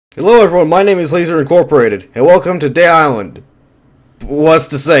Hello everyone, my name is Laser Incorporated, and welcome to Day Island. What's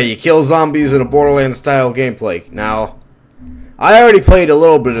to say, you kill zombies in a Borderlands style gameplay. Now, I already played a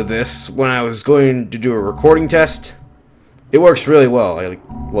little bit of this when I was going to do a recording test. It works really well. I like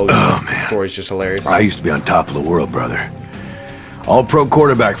Logan's the story's just hilarious. I used to be on top of the world, brother. All-pro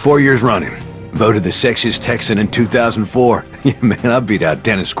quarterback 4 years running. Voted the sexiest Texan in 2004. Yeah, man, I beat out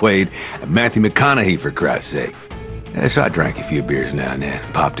Dennis Quaid and Matthew McConaughey, for Christ's sake. Yeah, so I drank a few beers now and then,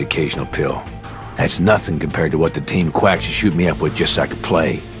 popped the occasional pill. That's nothing compared to what the team quacks to shoot me up with just so I could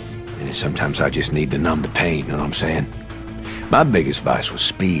play. And sometimes I just need to numb the pain, you know what I'm saying? My biggest vice was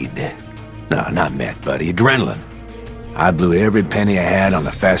speed. No, not meth, buddy, adrenaline. I blew every penny I had on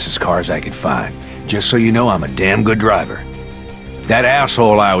the fastest cars I could find. Just so you know, I'm a damn good driver. If that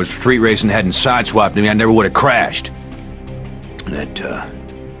asshole I was street racing hadn't sideswiped me, I never would have crashed. And that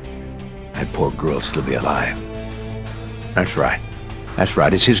poor girl would still be alive. That's right. That's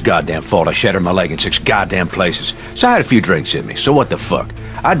right. It's his goddamn fault I shattered my leg in 6 goddamn places. So I had a few drinks in me, so what the fuck?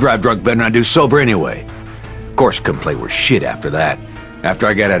 I drive drunk better than I do sober anyway. Of course, couldn't play worth shit after that. After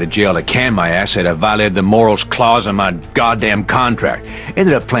I got out of jail, they canned my ass, said I violated the morals clause in my goddamn contract.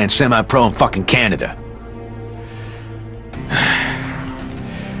 Ended up playing semi-pro in fucking Canada.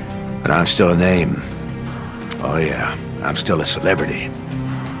 But I'm still a name. Oh yeah, I'm still a celebrity.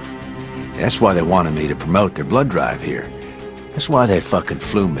 That's why they wanted me to promote their blood drive here. That's why they fucking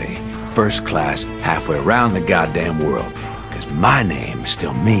flew me, first class, halfway around the goddamn world. Because my name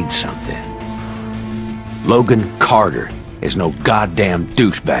still means something. Logan Carter is no goddamn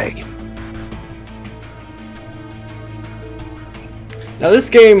douchebag. Now this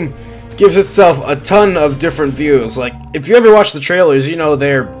game gives itself a ton of different views. Like, if you ever watch the trailers, you know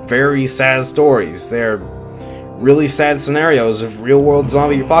they're very sad stories. They're really sad scenarios of real-world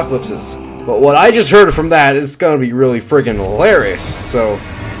zombie apocalypses. But what I just heard from that is gonna be really friggin' hilarious. So,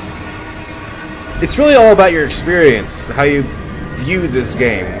 it's really all about your experience, how you view this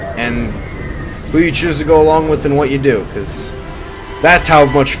game, and who you choose to go along with and what you do, because that's how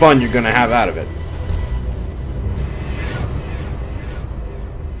much fun you're gonna have out of it.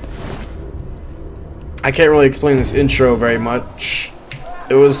 I can't really explain this intro very much.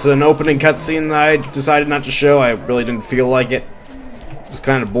 It was an opening cutscene that I decided not to show. I really didn't feel like it. It was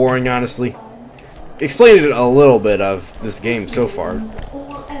kind of boring, honestly. Explained a little bit of this game so far.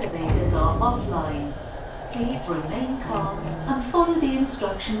 All elevators are offline. Please remain calm and follow the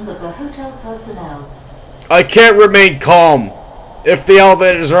instructions of the hotel personnel. I can't remain calm if the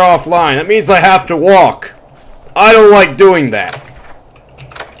elevators are offline. That means I have to walk. I don't like doing that.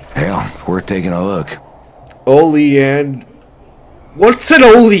 Hell, worth taking a look. Oleander. What's an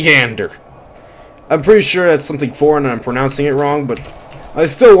oleander? I'm pretty sure that's something foreign and I'm pronouncing it wrong, but I'm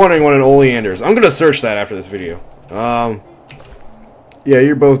still wondering what an oleander is. I'm gonna search that after this video. Yeah,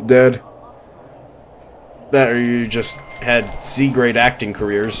 you're both dead. That or you just had C-grade acting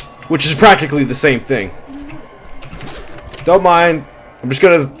careers, which is practically the same thing. Don't mind. I'm just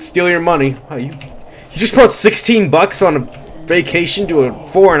gonna steal your money. Oh, you just brought 16 bucks on a vacation to a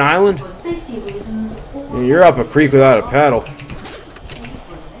foreign island? Yeah, you're up a creek without a paddle.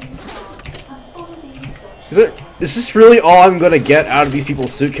 Is this really all I'm gonna get out of these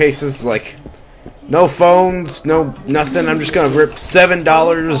people's suitcases? Like, no phones, no nothing. I'm just gonna rip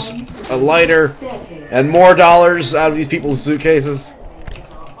 $7 a lighter and more dollars out of these people's suitcases.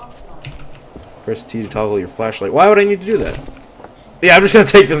 Press T to toggle your flashlight. Why would I need to do that? Yeah, I'm just gonna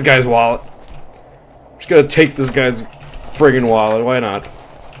take this guy's wallet. I'm just gonna take this guy's friggin' wallet. Why not?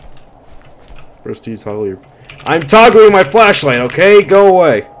 Press T to toggle your... I'm toggling my flashlight, okay? Go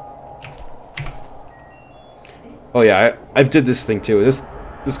away. Oh yeah, I did this thing too. This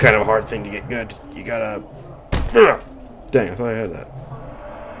is kind of a hard thing to get good. You gotta... Dang, I thought I had that.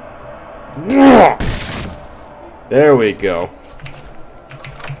 There we go.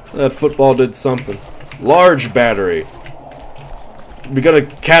 That football did something. Large battery. We gotta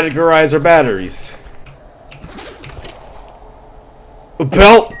categorize our batteries. A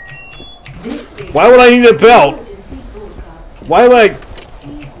belt? Why would I need a belt? Why would I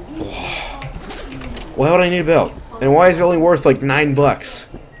need a belt? And why is it only worth like $9 bucks?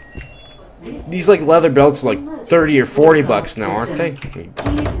 These like leather belts are like 30 or 40 bucks now, aren't they? Please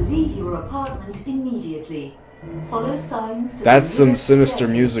leave your apartment immediately. Follow signs to... That's some sinister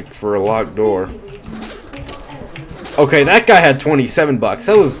music for a locked door. Okay, that guy had 27 bucks.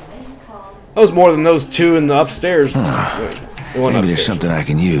 That was more than those two in the upstairs. Maybe there's something I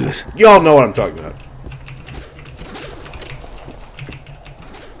can use. Y'all know what I'm talking about.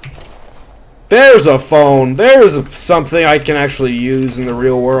 There's a phone. There's something I can actually use in the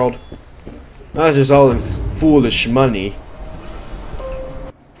real world. Not just all this foolish money.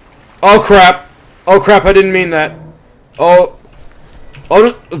 Oh crap! Oh crap! I didn't mean that. Oh,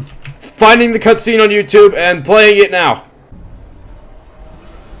 finding the cutscene on YouTube and playing it now.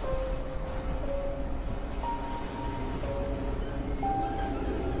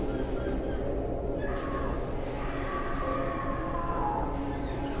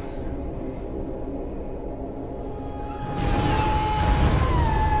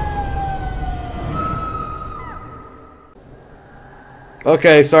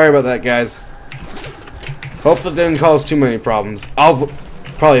 Okay, sorry about that, guys. Hope that didn't cause too many problems. I'll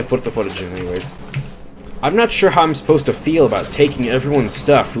probably put the footage in anyways. I'm not sure how I'm supposed to feel about taking everyone's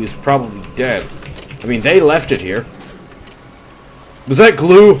stuff who's probably dead. I mean, they left it here. Was that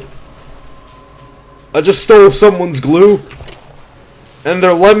glue? I just stole someone's glue. And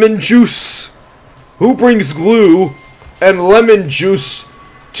their lemon juice. Who brings glue and lemon juice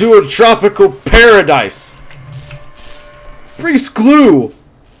to a tropical paradise? Brings glue.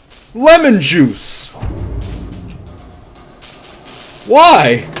 Lemon juice.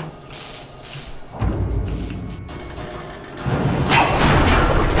 Why?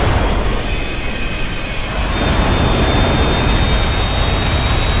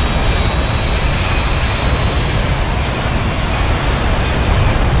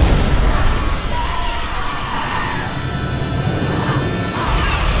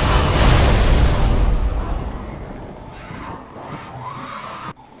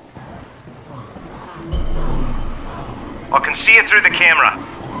 I can see you through the camera.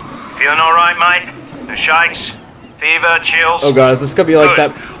 Feeling alright, mate? No shakes? Fever, chills? Oh god, is this gonna be like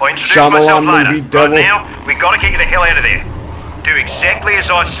Good. that I'll introduce Shyamalan myself later. movie, Devil? Right now, we gotta get you the hell out of there. Do exactly as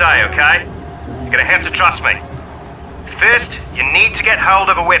I say, okay? You're gonna have to trust me. First, you need to get hold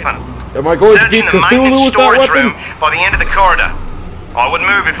of a weapon. Am I going to Search beat in the Cthulhu maintenance with that storage weapon? room by the end of the corridor. I would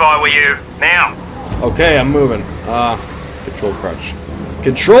move if I were you. Now. Okay, I'm moving. Control crouch.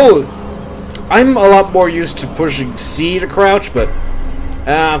 Control... I'm a lot more used to pushing C to crouch, but...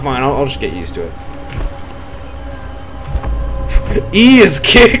 fine, I'll just get used to it. E is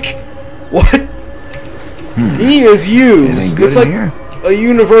kick? What? E is use. Anything good It's in like here? a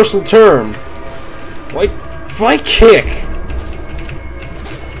universal term. Why kick?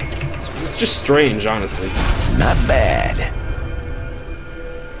 It's just strange, honestly. Not bad.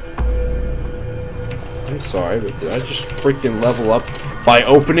 I'm sorry, but did I just freaking level up by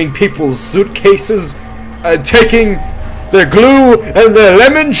opening people's suitcases and taking their glue and their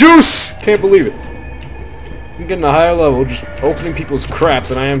lemon juice? Can't believe it. I'm getting a higher level just opening people's crap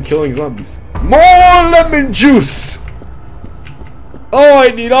than I am killing zombies. More lemon juice! Oh, I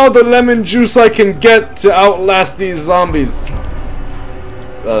need all the lemon juice I can get to outlast these zombies.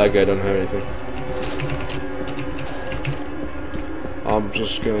 Oh, that guy doesn't have anything. I'm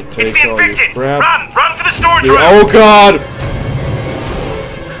just gonna take all your crap. Run for the storage room. Oh god!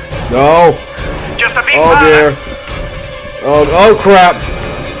 No! Just a bit Oh further. dear! Oh crap!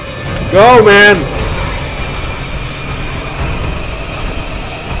 Go, man!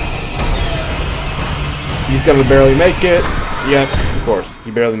 He's gonna barely make it. Yep, of course,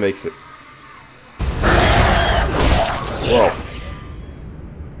 he barely makes it. Whoa.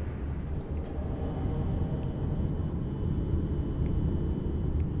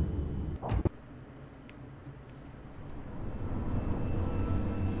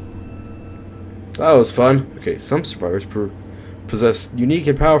 That was fun. Okay, some survivors possess unique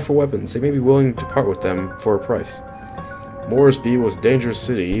and powerful weapons. They may be willing to part with them for a price. Moresby was a dangerous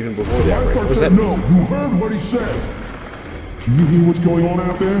city even before the outbreak. What does that No, mean? you heard what he said. Can you hear what's going on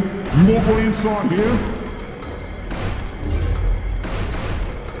out there? You won't go inside here?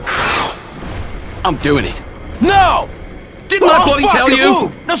 I'm doing it. No! Didn't I bloody tell you?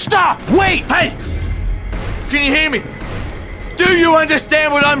 Move. No, stop! Wait! Hey! Can you hear me? Do you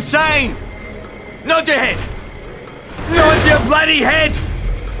understand what I'm saying? Nod your head! Nod your bloody head!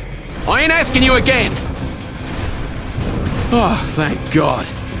 I ain't asking you again! Oh, thank God.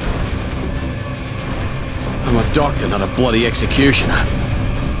 I'm a doctor, not a bloody executioner.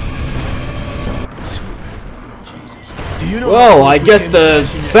 Well, I get the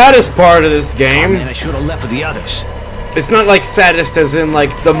saddest part of this game. I should have left with the others. It's not like saddest as in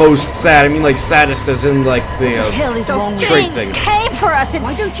like the most sad. I mean like saddest as in like the hell is wrong with trait things thing. came for us and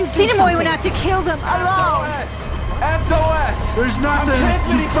why don't you see them when we went out to kill them alone? SOS! There's nothing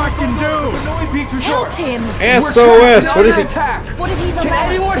you fucking do! Help him! SOS! What is it? What if he's a Can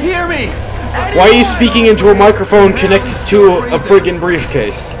anyone hear me? Why are you speaking into a microphone connected to a friggin'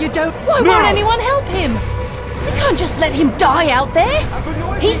 briefcase? You don't. Why won't anyone help him? You can't just let him die out there.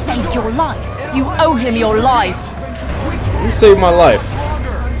 He saved your life. You owe him your life. You saved my life.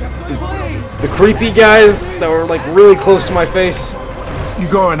 The creepy guys that were like really close to my face. You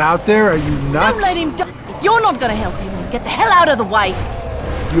going out there? Are you nuts? Don't let him die. If you're not gonna help him, then get the hell out of the way.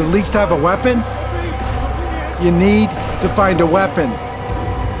 You at least have a weapon? You need to find a weapon.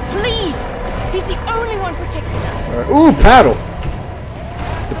 Please! He's the only one protecting us. Ooh, paddle.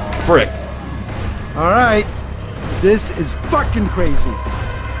 Frick. Alright. This is fucking crazy.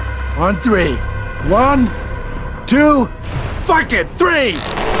 On 3. 1, 2, fuck it! 3!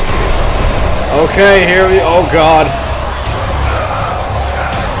 Okay, here we... Oh, God.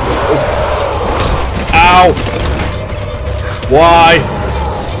 Ow! Why?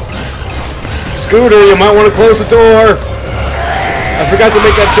 Scooter, you might want to close the door. I forgot to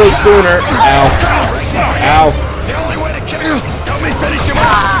make that joke sooner. Ow. Ow. It's the only way to kill you. Help me finish him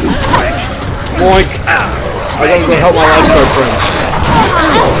off. Quick. Boink. I gotta go help my lifeguard friend.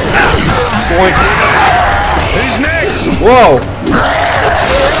 Boink. Who's next? Whoa!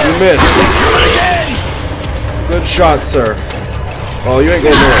 You missed. Good shot, sir. Oh, you ain't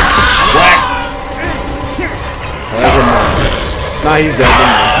going nowhere. Whack! Oh, that's a man. Nah, he's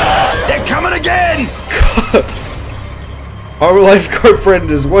dead. They're coming again! Our lifeguard friend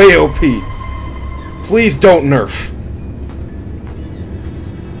is way OP. Please don't nerf.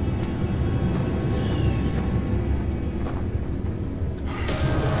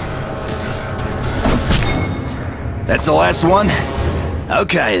 That's the last one?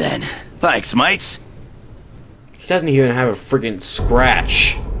 Okay then. Thanks, mates. He doesn't even have a freaking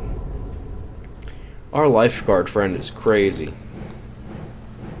scratch. Our lifeguard friend is crazy.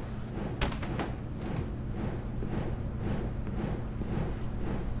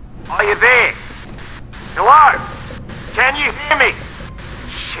 Are you there? Hello? Can you hear me?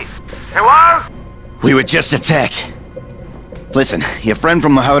 Shit. Hello? We were just attacked. Listen, your friend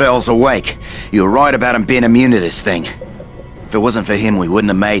from the hotel's awake. You were right about him being immune to this thing. If it wasn't for him, we wouldn't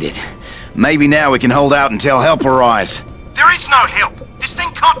have made it. Maybe now we can hold out until help arrives. There is no help. This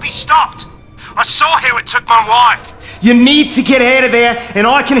thing can't be stopped. I saw how it took my wife. You need to get out of there, and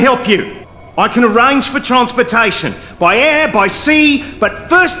I can help you. I can arrange for transportation, by air, by sea, but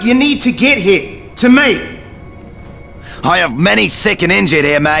first you need to get here, to me. I have many sick and injured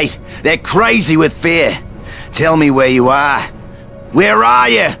here, mate. They're crazy with fear. Tell me where you are. Where are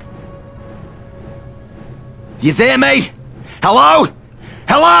you? You there, mate? Hello?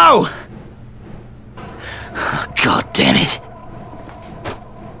 Hello? Oh, God damn it.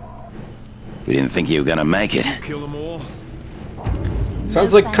 We didn't think you were gonna make it. Kill them all.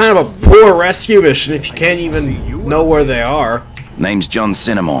 Sounds like kind of a poor rescue mission if you can't even know where they are. Name's John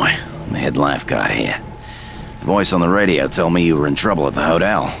Cinemoy. I'm the head lifeguard here. The voice on the radio told me you were in trouble at the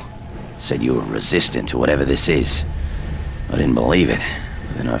hotel. Said you were resistant to whatever this is. I didn't believe it.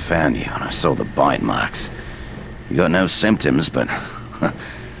 But then I found you and I saw the bite marks. You got no symptoms, but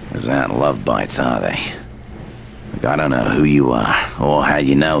those aren't love bites, are they? Look, I don't know who you are or how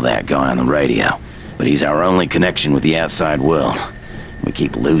you know that guy on the radio, but he's our only connection with the outside world. We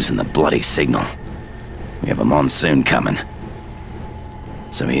keep losing the bloody signal. We have a monsoon coming.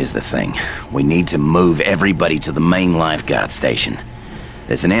 So here's the thing. We need to move everybody to the main lifeguard station.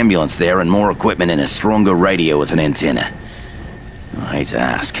 There's an ambulance there and more equipment and a stronger radio with an antenna. I hate to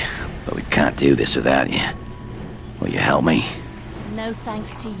ask, but we can't do this without you. Will you help me? No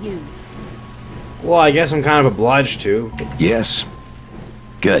thanks to you. Well, I guess I'm kind of obliged to. Yes.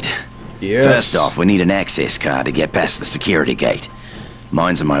 Good. Yes. First off, we need an access card to get past the security gate.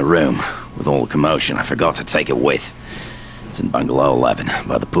 Mine's in my room. With all the commotion, I forgot to take it with. It's in Bungalow 11,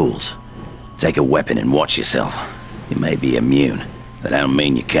 by the pools. Take a weapon and watch yourself. You may be immune. That don't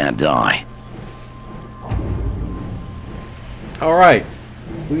mean you can't die. Alright.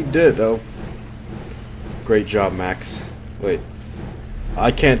 We did, though. Great job, Max. Wait.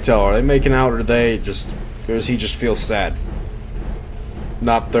 I can't tell. Are they making out, or do they just... or does he just feel sad?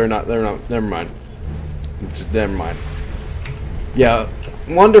 They're not. Never mind. Just never mind. Yeah.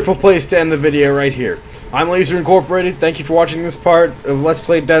 Wonderful place to end the video right here. I'm Laser Incorporated. Thank you for watching this part of Let's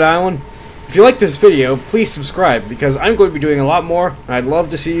Play Dead Island. If you like this video, please subscribe, because I'm going to be doing a lot more, and I'd love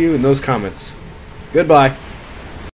to see you in those comments. Goodbye.